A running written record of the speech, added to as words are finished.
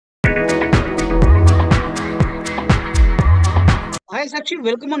Sakshi,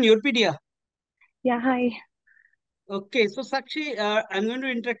 welcome on Europedia. Yeah, hi. Okay, so Sakshi, I'm going to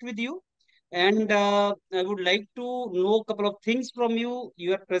interact with you, and I would like to know a couple of things from you.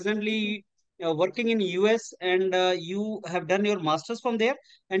 You are presently working in US, and you have done your masters from there,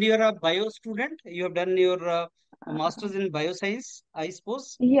 and you are a bio student. You have done your Uh, masters in bioscience, I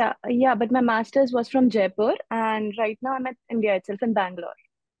suppose. yeah, but my master's was from Jaipur, and right now I'm at India itself in Bangalore.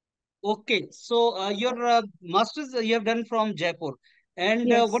 Okay, so your masters you have done from Jaipur, and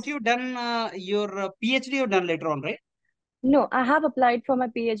what Yes. you've done, your PhD you've done later on, right? No, I have applied for my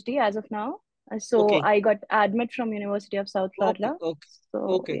PhD as of now. So Okay, I got admit from University of South okay, Florida. okay, So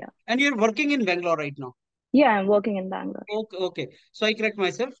okay. yeah. And you're working in Bangalore right now. Yeah, I'm working in Bangalore. Okay, okay. So I correct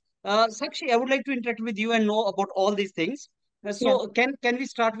myself. Sakshi, I would like to interact with you and know about all these things. Yeah. So can we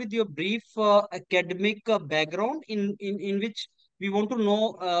start with your brief academic background in which we want to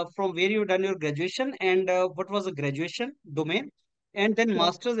know from where you've done your graduation and what was the graduation domain, and then Yeah.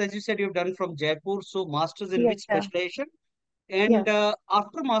 masters, as you said, you've done from Jaipur. So masters in which Yeah. specialization? And Yeah.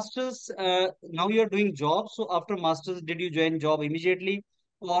 after masters, now you're doing job. So after masters, did you join job immediately,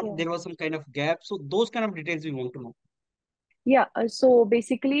 or Yeah. there was some kind of gap? So those kind of details we want to know. Yeah, so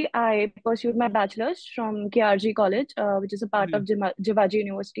basically, I pursued my bachelor's from KRG College, which is a part of Mhm, Jivaji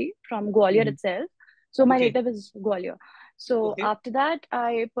University from Gwalior mhm. itself. So my Okay, native is Gwalior. So okay. after that,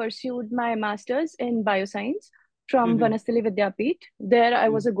 I pursued my master's in bioscience from Mhm, Vanasthali Vidyapeeth. There, I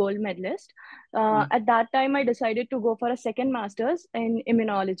was mhm, a gold medalist. mhm, At that time, I decided to go for a second master's in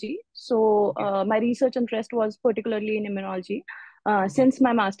immunology. So okay, my research interest was particularly in immunology okay. since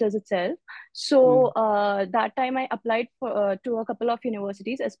my master's itself. So Mhm, that time I applied to a couple of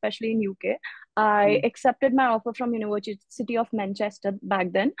universities, especially in UK. I mhm, accepted my offer from University of Manchester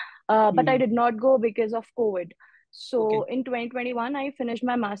back then, but I mhm. did not go because of COVID. So Okay. in 2021, I finished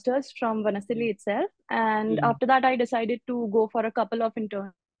my master's from Mhm, Vanasili itself, and mhm, after that, I decided to go for a couple of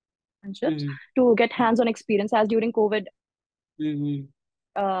internships mhm, to get hands-on experience. As during COVID, mhm,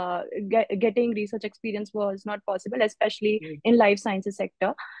 getting research experience was not possible, especially mhm, in life sciences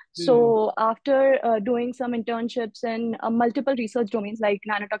sector. mhm, So after doing some internships in multiple research domains like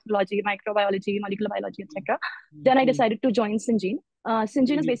nanotechnology, microbiology, molecular biology, etc., then I mhm, decided to join Syngene.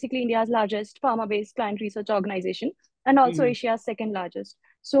 Syngene is mhm, basically India's largest pharma-based client research organization and also mhm. Asia's second largest.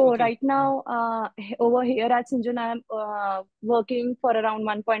 So Okay. right now, over here at Syngene, I'm working for around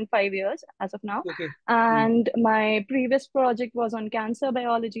 1.5 years as of now, Okay. Mhm, and my previous project was on cancer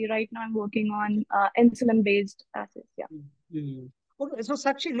biology. Right now, I'm working okay. on insulin based assays. Yeah. Mhm. Okay. So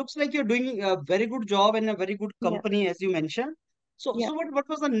Sakshi, looks like you're doing a very good job in a very good Yeah. company, as you mentioned. So, Yeah. so what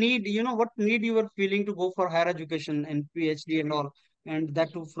was the need? What need you were feeling to go for higher education and PhD and all, and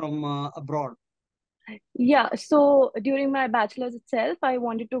that too from abroad? Yeah, so during my bachelor's itself, I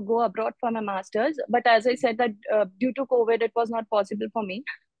wanted to go abroad for my master's, but as I said that due to COVID, it was not possible for me.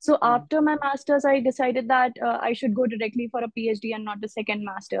 So Mhm. after my master's, I decided that I should go directly for a PhD and not the second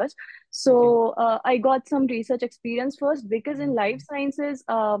master's. Okay. So I got some research experience first because in life Mhm. sciences,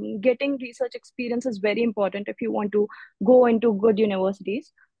 getting research experience is very important if you want to go into good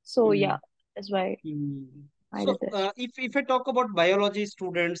universities. So yeah, Mhm. that's why Mhm. I did So, this. if I talk about biology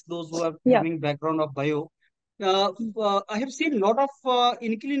students, those who are Yeah. having background of bio, I have seen a lot of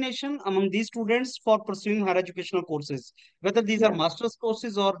inclination among these students for pursuing higher educational courses, whether these are Yeah. master's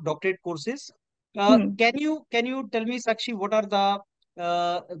courses or doctorate courses. Hmm. Can you tell me, Sakshi, what are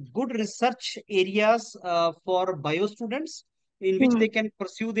the good research areas for bio students in which Hmm. they can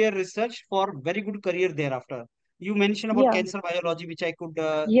pursue their research for very good career thereafter? You mentioned about Yeah. cancer biology, which I could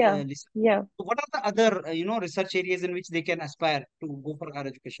Yeah. listen. Yeah. So what are the other, research areas in which they can aspire to go for higher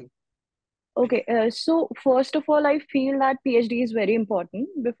education? Okay, so first of all, I feel that PhD is very important.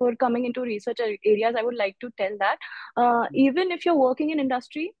 Before coming into research areas, I would like to tell that even if you're working in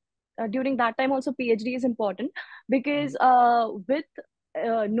industry, during that time also PhD is important because with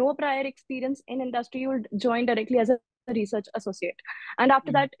no prior experience in industry, you'll join directly as a research associate. And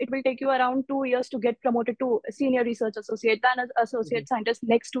after Mhm. that, it will take you around 2 years to get promoted to senior research associate, then as Okay. associate scientist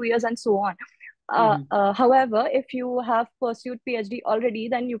next 2 years, and so on. Mhm. However, if you have pursued PhD already,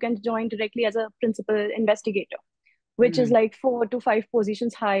 then you can join directly as a principal investigator, which is Mhm. like 4 to 5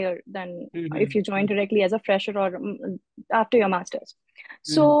 positions higher than if Mhm. you join directly as a fresher or after your master's.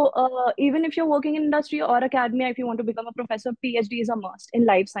 Mhm. So even if you're working in industry or academia, if you want to become a professor, PhD is a must in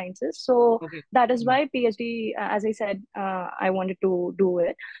life sciences. So Okay. that is Mhm. why PhD, as I said, I wanted to do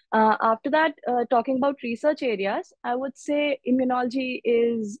it. After that, talking about research areas, I would say immunology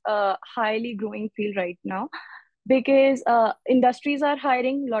is a highly growing field right now because industries are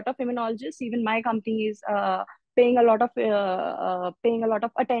hiring a lot of immunologists. Even my company is paying a lot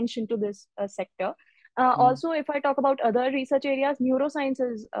of attention to this sector. Also, if I talk about other research areas, neuroscience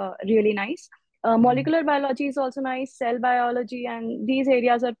is really nice. Molecular biology is also nice, cell biology, and these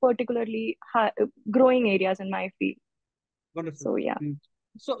areas are particularly growing areas in my field. Wonderful. So, yeah. Mm.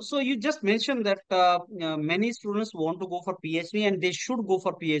 So you just mentioned that many students want to go for PhD and they should go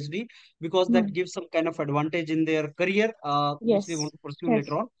for PhD because that Mm. gives some kind of advantage in their career, which they want Yes, to pursue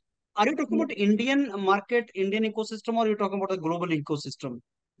later yes, on. Are you talking yeah. about Indian market, Indian ecosystem, or are you talking about the global ecosystem?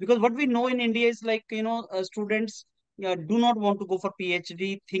 Because what we know in India is like, students do not want to go for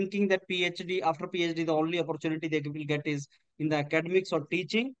PhD, thinking that PhD, after PhD, the only opportunity they will get is in the academics or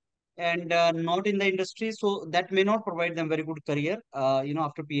teaching and not in the industry. So that may not provide them very good career,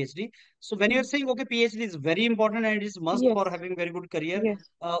 after PhD. So when you're Mm. saying, okay, PhD is very important and it is must for Yes, having very good career, yes,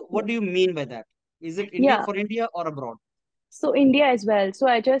 what do yes. you mean by that? Is it India Yeah. for India or abroad? So India as well. So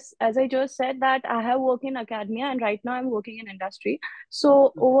as I just said that I have worked in academia and right now I'm working in industry.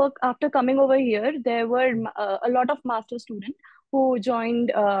 So over after coming over here, there were a lot of master students who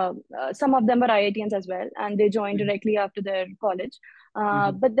joined. Some of them were IITians as well, and they joined Mhm. directly after their college.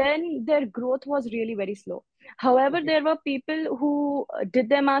 Mhm. But then their growth was really very slow. However, Okay. there were people who did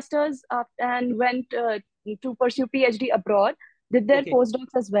their masters and went to pursue PhD abroad, did their Okay.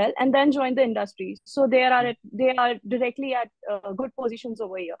 postdocs as well, and then joined the industry. So they are directly at good positions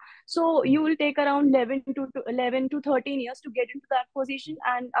over here. So Mhm. you will take around 11 to 13 years to get into that position,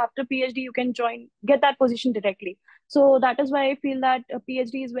 and after PhD you can get that position directly. So that is why I feel that a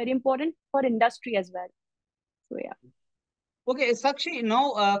PhD is very important for industry as well. So yeah. Okay, Sakshi,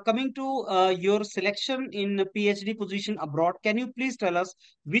 now coming to your selection in a PhD position abroad, can you please tell us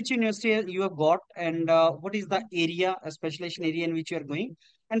which university you have got and what is the area, a specialization area in which you are going,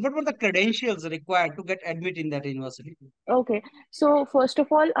 and what were the credentials required to get admit in that university? Okay. So first of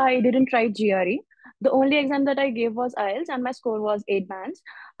all, I didn't write GRE. The only exam that I gave was IELTS, and my score was 8 bands.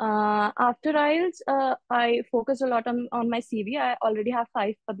 After IELTS, I focused a lot on my CV. I already have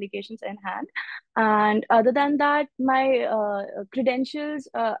 5 publications in hand, and other than that, my credentials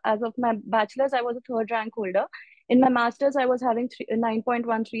as of my bachelor's, I was a third rank holder. In my master's, I was having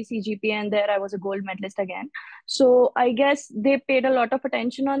 9.13 CGPA, and there I was a gold medalist again. So I guess they paid a lot of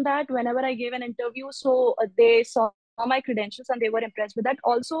attention on that whenever I gave an interview. So they saw my credentials and they were impressed with that.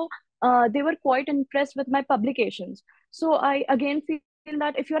 Also, they were quite impressed with my publications. So I again feel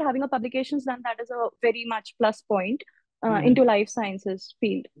that if you're having a publications, then that is a very much plus point Mhm. into life sciences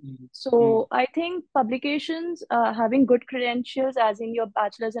field. Mhm. So Mhm. I think publications, having good credentials, as in your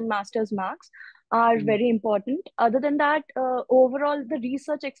bachelor's and master's marks, are Mhm. very important. Other than that, overall, the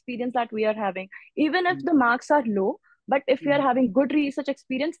research experience that we are having, even if the marks are low, but if we are Mhm. having good research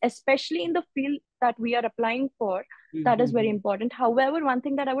experience, especially in the field that we are applying for, Mhm. that is very Mhm. important. However, one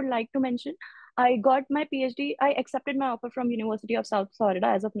thing that I would like to mention, I got my PhD. I accepted my offer from University of South Florida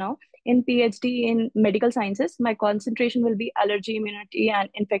as of now in PhD in medical sciences. My concentration will be allergy, immunity, and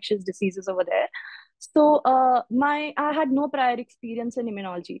infectious diseases over there. So my I had no prior experience in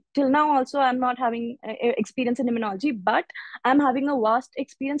immunology till now. Also, I'm not having experience in immunology, but I'm having a vast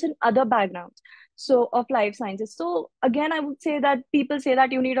experience in other backgrounds, so of life sciences. So again, I would say that people say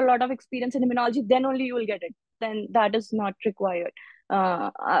that you need a lot of experience in immunology, then only you will get it. Then that is not required.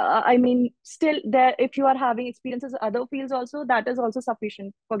 I mean, still there, if you are having experiences in other fields also, that is also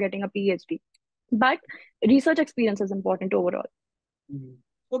sufficient for getting a PhD. But research experience is important overall. Mhm.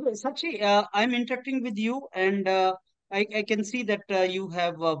 Okay, Sakshi, I'm interacting with you, and I can see that you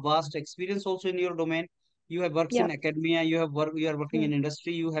have vast experience also in your domain. You have works Yeah. in academia, you are working Yeah. in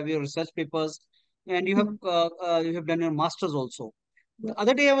industry, you have your research papers, and Mm. you have done your masters also. Yeah. The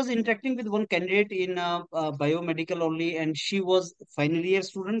other day, I was interacting with one candidate in biomedical only, and she was final year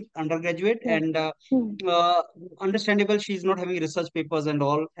student, undergraduate, Yeah. and Mm. uh, understandable. She's not having research papers and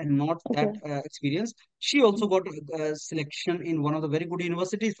all, and not that Okay. experience. She also Mm. got selection in one of the very good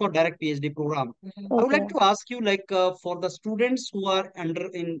universities for direct PhD program. I would like Okay. to ask you, like, for the students who are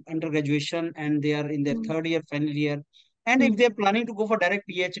undergraduation and they are in their Mm. third year, final year, and if Mm. they're planning to go for direct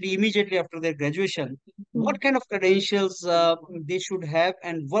PhD immediately after their graduation, Mm. what kind of credentials they should have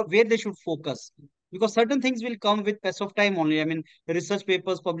and where they should focus? Because certain things will come with pass of time only. I mean, research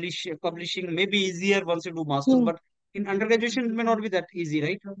papers publishing may be easier once you do masters, Mm. but in undergraduation it may not be that easy,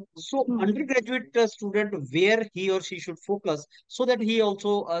 right? So Mm. undergraduate student, where he or she should focus so that he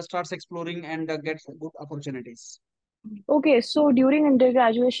also starts exploring and gets good opportunities. Okay, so during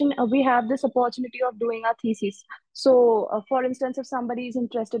undergraduation, we have this opportunity of doing our thesis. So, for instance, if somebody is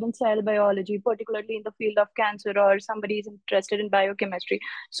interested in cell biology, particularly in the field of cancer, or somebody is interested in biochemistry,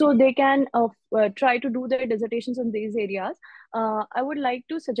 so they can try to do their dissertations in these areas. I would like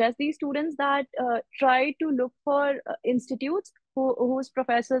to suggest these students that try to look for institutes whose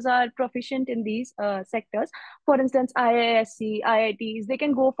professors are proficient in these sectors. For instance, IISc, IITs, they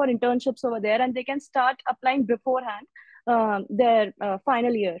can go for internships over there and they can start applying beforehand their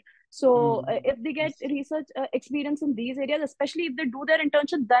final year. So Mm. if they get Yes. research experience in these areas, especially if they do their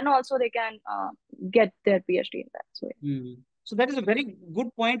internship, then also they can get their PhD in that. So Mm. So that is a very good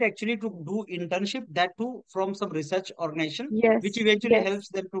point actually to do internship, that too from some research organization, which yes, eventually yes, helps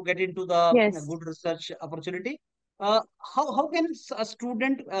them to get into the yes. good research opportunity. How can a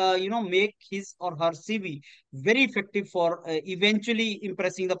student make his or her CV very effective for eventually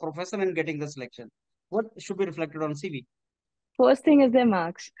impressing the professor and getting the selection? What should be reflected on CV? First thing is their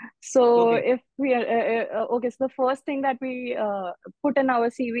marks. So Okay. if we are okay, so the first thing that we put in our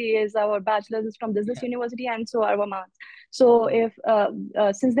CV is our bachelor's is from this Yeah. university, and so our marks. So Mm.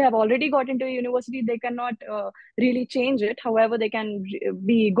 if since they have already got into a university, they cannot really change it. However, they can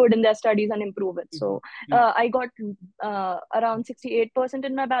be good in their studies and improve it. Mhm. So Mm. I got around 68%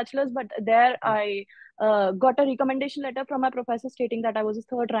 in my bachelor's, but there Mm. I got a recommendation letter from my professor stating that I was a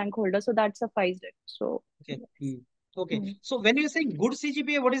third rank holder. So that sufficed it. So Okay. yes. Mm. Okay. Hmm. So when you say good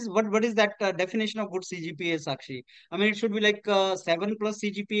CGPA, what is that definition of good CGPA, Sakshi? I mean, it should be like 7 plus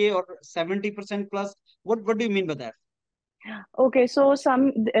CGPA or 70% plus. What do you mean by that? Okay, so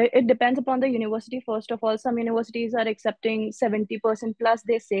some it depends upon the university. First of all, some universities are accepting 70% plus,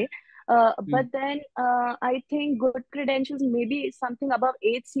 they say. But Mm. then I think good credentials, maybe something above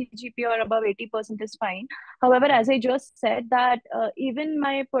 8 CGP or above 80% is fine. However, as I just said that even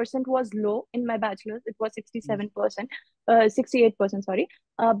my percent was low in my bachelor's, it was Mm. 67%, 68%, sorry.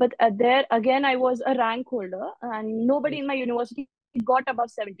 But there again, I was a rank holder and nobody Yes. in my university got above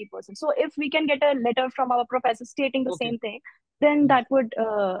 70%. So if we can get a letter from our professor stating the Okay. same thing, then Mm.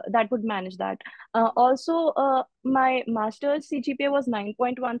 that would manage that. Also, my master's CGPA was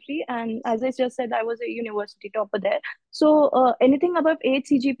 9.13, and as I just said, I was a university topper there. So anything above 8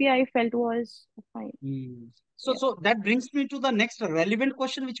 CGPA, I felt was fine. Hmm. So, Yeah. so that brings me to the next relevant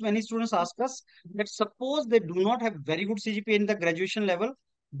question, which many students ask us, that suppose they do not have very good CGPA in the graduation level,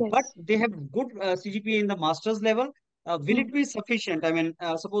 but Yes. they have good CGPA in the master's level. Will Hmm. it be sufficient? I mean,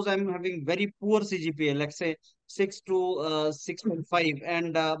 suppose I'm having very poor CGPA, let's say 6 to 6.5,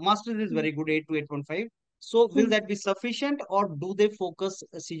 and master's is Hmm. very good, 8 to 8.5. So, will Hmm. that be sufficient, or do they focus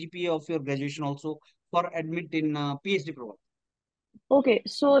CGPA of your graduation also for admit in PhD program? Okay,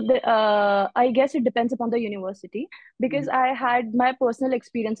 so I guess it depends upon the university because Mhm. I had my personal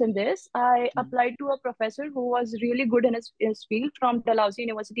experience in this. I Mhm. applied to a professor who was really good in his field from Dalhousie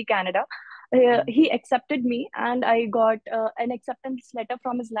University, Canada. Mhm. He accepted me, and I got an acceptance letter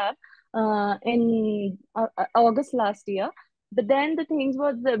from his lab in August last year. But then the things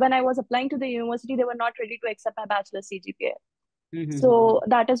was when I was applying to the university, they were not ready to accept my bachelor's CGPA. Mhm. So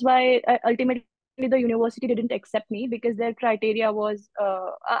that is why ultimately the university didn't accept me because their criteria was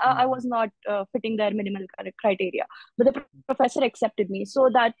I Mhm. was not fitting their minimal criteria. But the professor accepted me. So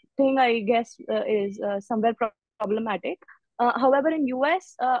that thing I guess is somewhere problematic. However, in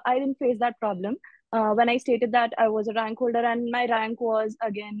US, I didn't face that problem. When I stated that I was a rank holder and my rank was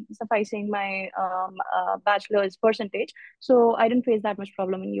again sufficing my bachelor's percentage, so I didn't face that much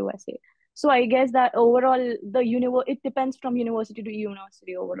problem in USA. So I guess that overall, it depends from university to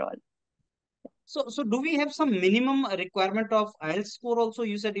university overall. So do we have some minimum requirement of IELTS score also?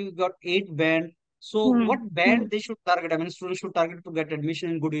 You said you got 8 band. So Hmm. what Hmm. band they should target? I mean, students should target to get admission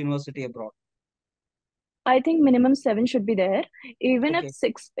in good university abroad. I think minimum 7 should be there. Even if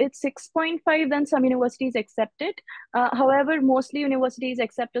Okay. it's 6.5, then some universities accept it. However, mostly universities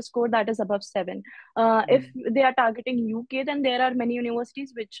accept a score that is above 7. If Mm. they are targeting UK, then there are many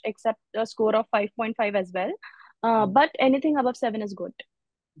universities which accept a score of 5.5 as well. Mm. But anything above 7 is good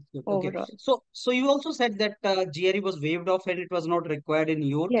Good. Okay. overall. So you also said that GRE was waived off and it was not required in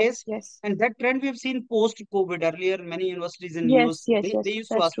your Yes, case. yes, And that trend we've seen post-COVID. Earlier, many universities in yes, US, yes, they yes. used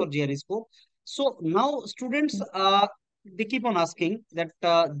to That's ask for true. GRE score. So now students, they keep on asking that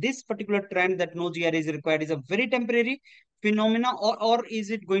this particular trend that no GRE is required is a very temporary phenomena, or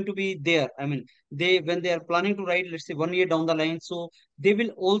is it going to be there? I mean, when they are planning to write, let's say 1 year down the line, so they will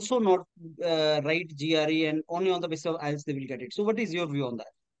also not write GRE and only on the basis of IELTS they will get it. So what is your view on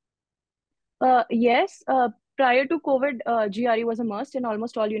that? Yes, prior to COVID, GRE was a must in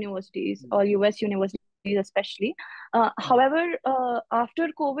almost all universities, Mm. all US universities especially. Mm. However, after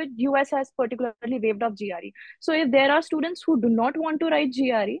COVID, US has particularly waived off GRE. So if there are students who do not want to write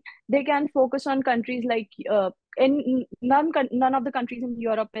GRE, they can focus on countries like none of the countries in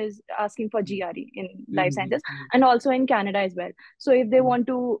Europe is asking for GRE in life Mm-hmm. sciences, and also in Canada as well. So if they want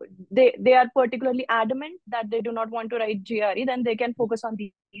to, they are particularly adamant that they do not want to write GRE, then they can focus on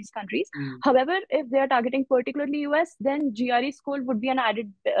these countries. However, if they are targeting particularly US, then GRE score would be an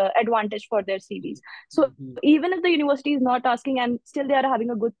added advantage for their CVs. So even if the university is not asking and still they are having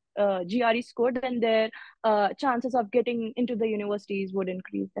a good GRE score, then their chances of getting into the universities would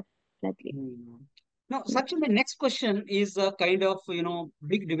increase definitely. Now, Sakshi, my next question is a kind of,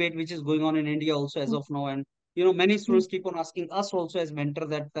 big debate which is going on in India also as Mm, of now. And, many mm, students keep on asking us also as mentor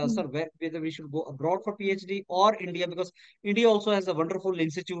that, mm, sir, whether we should go abroad for PhD or India, because India also has a wonderful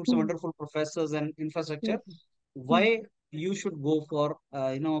institutes, mm. wonderful professors and infrastructure. Yes. Mm. Why you should go for,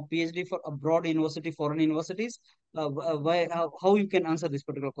 PhD for abroad university, foreign universities? Why, how you can answer this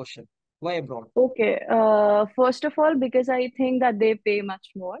particular question? Why abroad? Okay. First of all, because I think that they pay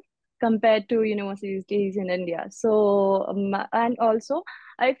much more compared to universities in India. So, and also,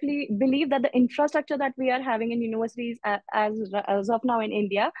 believe that the infrastructure that we are having in universities as of now in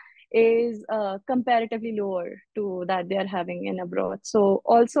India is comparatively lower to that they are having in abroad. So,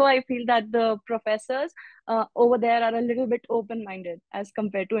 also, I feel that the professors over there are a little bit open-minded as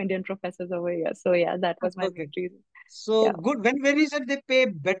compared to Indian professors over here. So, yeah, that was my Okay. main reason. So Yeah. good. When you said they pay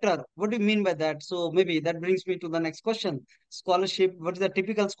better, what do you mean by that? So maybe that brings me to the next question. Scholarship, what is the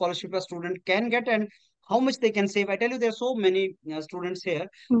typical scholarship a student can get and how much they can save? I tell you, there are so many students here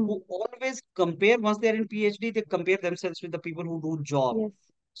Mm. who always compare, once they're in PhD, they compare themselves with the people who do job. Yes.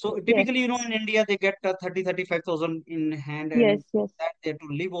 So Yes. typically, in India, they get 35,000 in hand and Yes. Yes. that they have to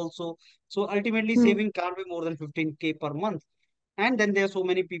live also. So ultimately, Mm. saving can't be more than 15K per month. And then there are so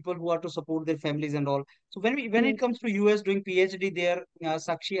many people who are to support their families and all. So when it Yes. comes to US doing PhD there,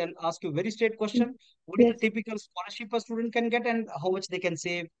 Sakshi, I'll ask you a very straight Mm. question. What is the Yes. typical scholarship a student can get and how much they can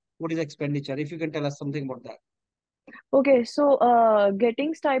save? What is expenditure? If you can tell us something about that. Okay, so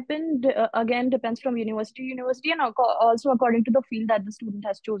getting stipend again depends from university to university and also according to the field that the student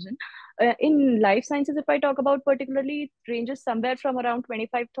has chosen. In life sciences, if I talk about particularly, it ranges somewhere from around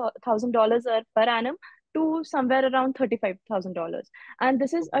 $25,000 per annum to somewhere around $35,000. And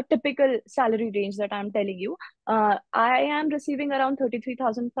this is Okay. a typical salary range that I'm telling you. I am receiving around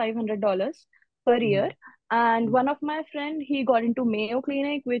 $33,500 per year. Mhm. And Mhm. one of my friend, he got into Mayo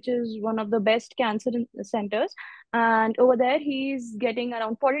Clinic, which is one of the best cancer centers, and over there he's getting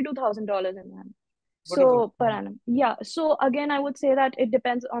around $42,000 in annum. Wonderful. So per annum, yeah. So again, I would say that it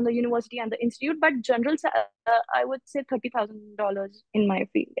depends on the university and the institute, but I would say $30,000 in my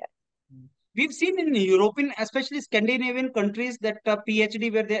field. Yeah. We've seen in European, especially Scandinavian countries, that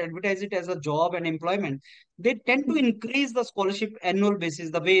PhD, where they advertise it as a job and employment, they tend to Mm, increase the scholarship annual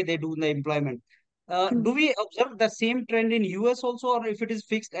basis, the way they do the employment. Do mm. we observe the same trend in US also, or if it is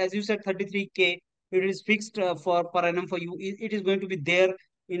fixed, as you said, 33K, it is fixed for per annum for you, it is going to be there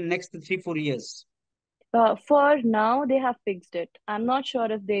in next 3, 4 years? For now, they have fixed it. I'm not sure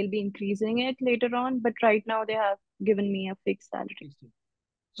if they'll be increasing it later on, but right now they have given me a fixed salary. Fixed.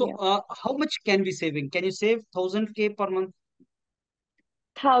 So, Yeah. how much can we saving? Can you save 1000K per month?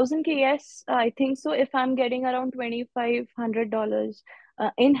 1,000K, yes, I think so. If I'm getting around $2,500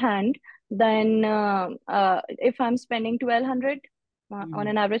 in hand, then if I'm spending 1,200 on Mhm.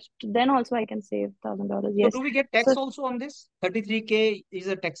 an average, then also I can save $1,000. So, Yes. do we get tax So also on this? 33K is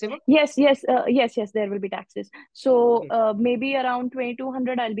a taxable? yes, there will be taxes. So Okay. maybe around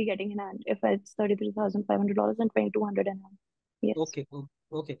 2,200 I'll be getting in hand if it's $33,500 and 2,200 in hand. Yes. Okay.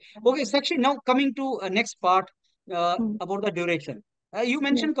 Okay, Sakshi, now coming to next part Hmm. about the duration. You Yes.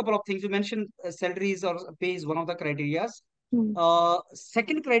 mentioned a couple of things. You mentioned salaries or pay is one of the criterias. Hmm.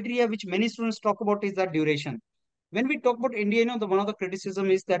 Second criteria which many students talk about is the duration. When we talk about India, one of the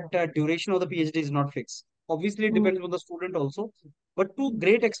criticism is that duration of the PhD is not fixed. Obviously, it Hmm. depends on the student also, but to Hmm.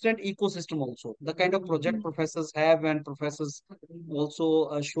 great extent, ecosystem also. The kind of project Hmm. professors have and professors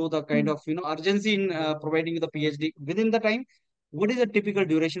also show the kind Hmm. of urgency in providing you the PhD within the time. What is the typical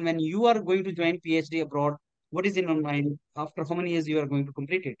duration when you are going to join PhD abroad? What is in your mind? After how many years you are going to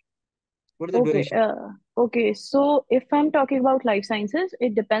complete it? What is the Okay, duration? okay. So if I'm talking about life sciences,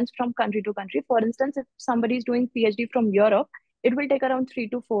 it depends from country to country. For instance, if somebody is doing PhD from Europe, it will take around 3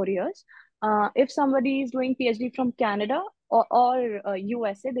 to 4 years. If somebody is doing PhD from Canada or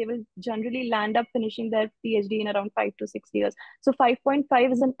USA, they will generally land up finishing their PhD in around 5 to 6 years. So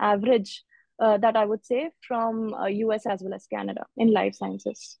 5.5 is an average that I would say from US as well as Canada in life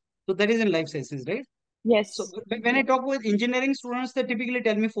sciences. So that is in life sciences, right? So Yes. when I Yeah. talk with engineering students, they typically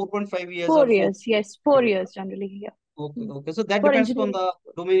tell me 4.5 years or 4 years. Yes, 4 years years. generally. Yeah. Okay, Mm. okay. So that For depends upon engineering.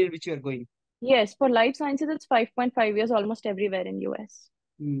 the domain in which you are going. Yes, for life sciences, it's 5.5 years almost everywhere in US.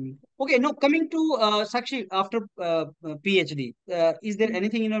 Okay, now coming to Sakshi, after PhD, is there Mm,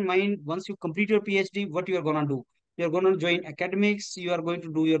 anything in your mind once you complete your PhD, what you are gonna do? You are gonna join academics, you are going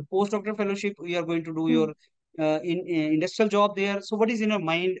to do your postdoctoral fellowship, you are going to do your mm. industrial job there. So, what is in your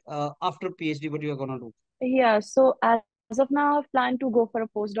mind after PhD? What you are gonna do? Yeah, so as of now, I've planned to go for a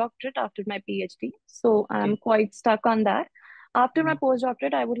postdoctorate after my PhD. So I'm Okay. quite stuck on that. After my Mm.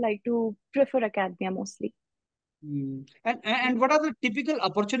 postdoctorate, I would like to prefer academia mostly. And what are the typical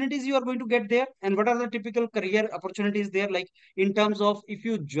opportunities you are going to get there? And what are the typical career opportunities there? Like in terms of if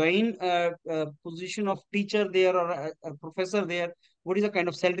you join a position of teacher there or a professor there, what is the kind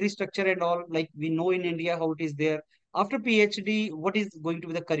of salary structure and all? Like we know in India how it is there. After PhD, what is going to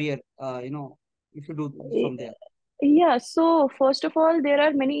be the career? If you do Eh, from there. Yeah, so first of all, there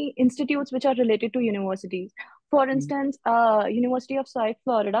are many institutes which are related to universities. For Mm. instance, University of South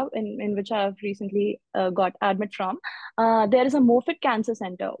Florida, in which I have recently got admit from, there is a Moffitt Cancer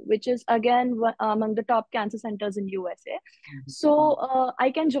Center, which is again among the top cancer centers in USA. So Mhm. I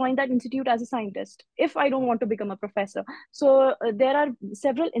can join that institute as a scientist if I don't want to become a professor. So there are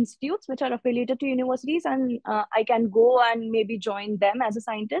several institutes which are affiliated to universities, and I can go and maybe join them as a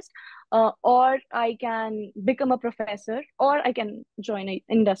scientist, or I can become a professor, or I can join an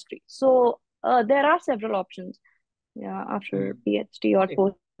industry. So there are several options, yeah, after Mm. PhD or Okay.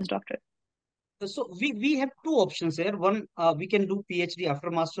 postdoctorate. So we have two options here. One, we can do PhD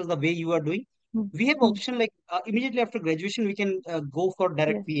after masters the way you are doing. Hmm. We have Hmm. option like immediately after graduation we can go for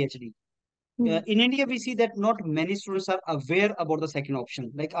direct Yes. PhD. Hmm. In India, we see that not many students are aware about the second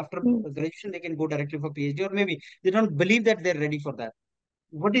option. Like after Hmm. graduation, they can go directly for PhD, or maybe they don't believe that they're ready for that.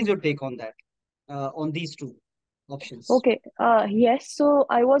 What is Hmm. your take on that? On these two options? Okay. Yes. So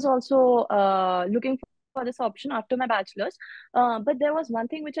I was also looking for this option after my bachelor's. But there was one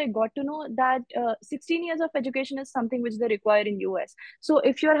thing which I got to know, that 16 years of education is something which they require in US. So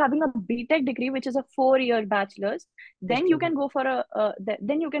if you're having a BTech degree, which is a 4-year bachelor's, That's then you true. can go for a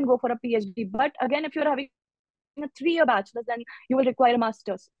then you can go for a PhD. But again, if you're having a 3-year bachelor's, then you will require a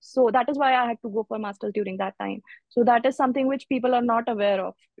master's. So that is why I had to go for master's during that time. So that is something which people are not aware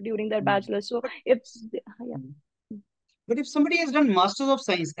of during their Mm. bachelor's. So But if yeah. mm. But if somebody has done Masters of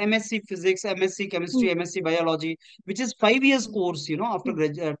Science, MSc Physics, MSc Hmm. Chemistry, MSc Biology, which is 5 years Hmm. course, after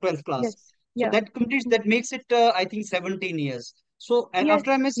Hmm. 12th class. Yes. So Yeah. that completes, Hmm. that makes it, I think, 17 years. So, and Yes.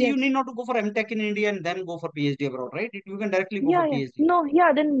 after MSc, you Yes. need not to go for MTech in India and then go for PhD abroad, right? You can directly go for Yeah. Yeah. PhD. No.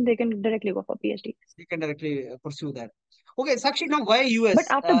 Yeah. Then they can directly go for PhD. You can directly pursue that. Okay, Sakshi, now why But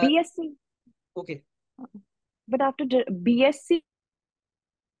US? after BSc, Okay, but after BSc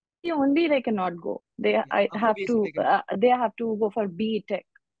only, they cannot go. okay. After BSc, they can. They have to go for BTech.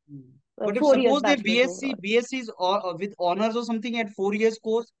 Hmm. But if 4 years suppose they bachelor's BSc, overall. BSc is with honors or something at 4 years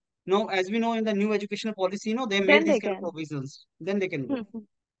course, now as we know in the new educational policy, they made Then these they kind of can. provisions. Then they can go. Hmm. Hmm.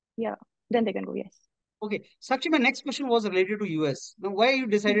 Yeah. Then they can go. Yes. Okay, Sakshi, my next question was related to US. Now, why you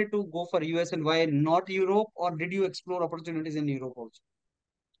Hmm. decided to go for US and why not Europe, or did you explore opportunities in Europe also?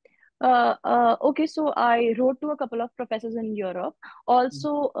 Okay, so I wrote to a couple of professors in Europe. Mm.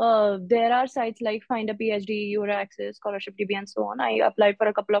 Also, there are sites like Find a PhD, Euraccess, Scholarship DB, and so on. I applied for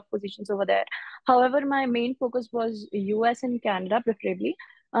a couple of positions over there. However, my main focus was US and Canada, preferably.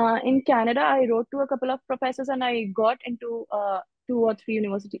 In Canada, I wrote to a couple of professors, and I got into two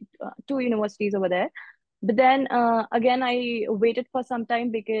universities over there. But then again, I waited for some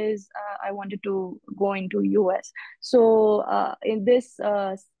time because I wanted to go into US. So in this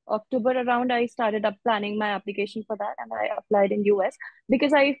October around, I started up planning my application for that, and I applied in US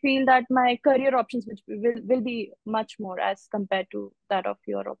because I feel that my career options which will be much more as compared to that of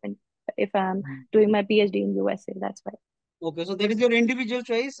Europe, and if I'm Mm. doing my PhD in USA, that's why. Okay, so that is your individual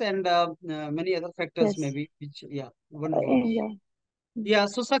choice and many other factors Yes. maybe, which, yeah, wonderful. Yeah. Yeah,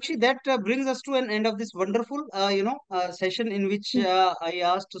 so Sakshi, that brings us to an end of this wonderful, session in which Mm. I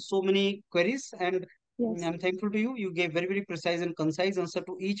asked so many queries, and Yes. I'm thankful to you. You gave very, very precise and concise answer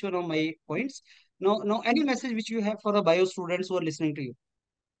to each one of my points. Now, any Mm. message which you have for the bio students who are listening to you?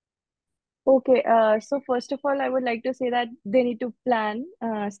 Okay, so first of all, I would like to say that they need to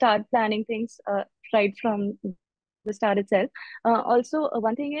start planning things right from the start itself. Also,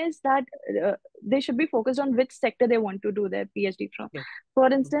 one thing is that they should be focused on which sector they want to do their PhD from. Okay.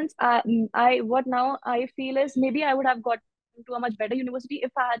 For instance, what now I feel is maybe I would have gotten to a much better university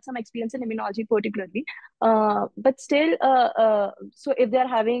if I had some experience in immunology, particularly. But still, so if they're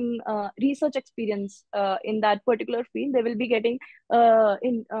having research experience in that particular field, they will be getting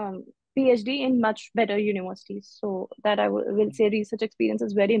in PhD in much better universities. So that will say research experience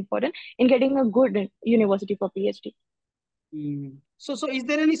is very important in getting a good university for PhD. So is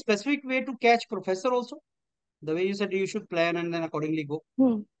there any specific way to catch professor also? The way you said you should plan and then accordingly go.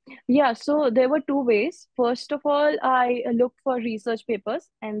 Hmm. Yeah, so there were two ways. First of all, I looked for research papers,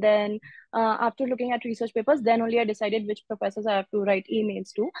 and then after looking at research papers, then only I decided which professors I have to write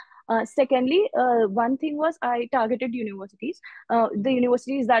emails to. Secondly, one thing was I targeted universities, the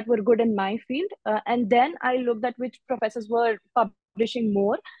universities that were good in my field, and then I looked at which professors were publishing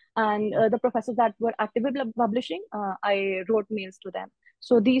more, and the professors that were actively publishing, I wrote mails to them.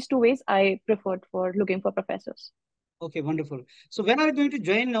 So these two ways I preferred for looking for professors. Okay, wonderful. So when are you going to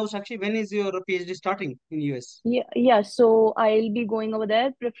join now, Sakshi? When is your PhD starting in US? Yeah. So I'll be going over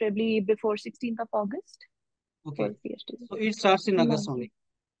there, preferably before 16th of August Okay. for PhD. So it starts in August 19th. only.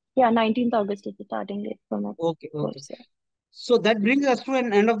 Yeah, 19th August is the starting date for my Okay, okay. course. Yeah. So that brings us to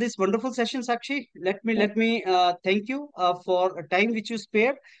an end of this wonderful session, Sakshi. Let me Yeah. let me thank you for a time which you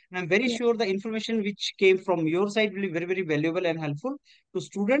spared. And I'm very Yeah. sure the information which came from your side will be very, very valuable and helpful to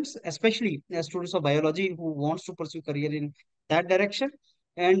students, especially students of biology who wants to pursue career in that direction.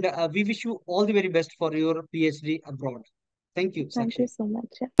 And we wish you all the very best for your PhD abroad. Thank you, Thank you Sakshi. so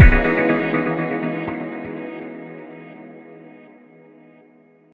much. Yeah.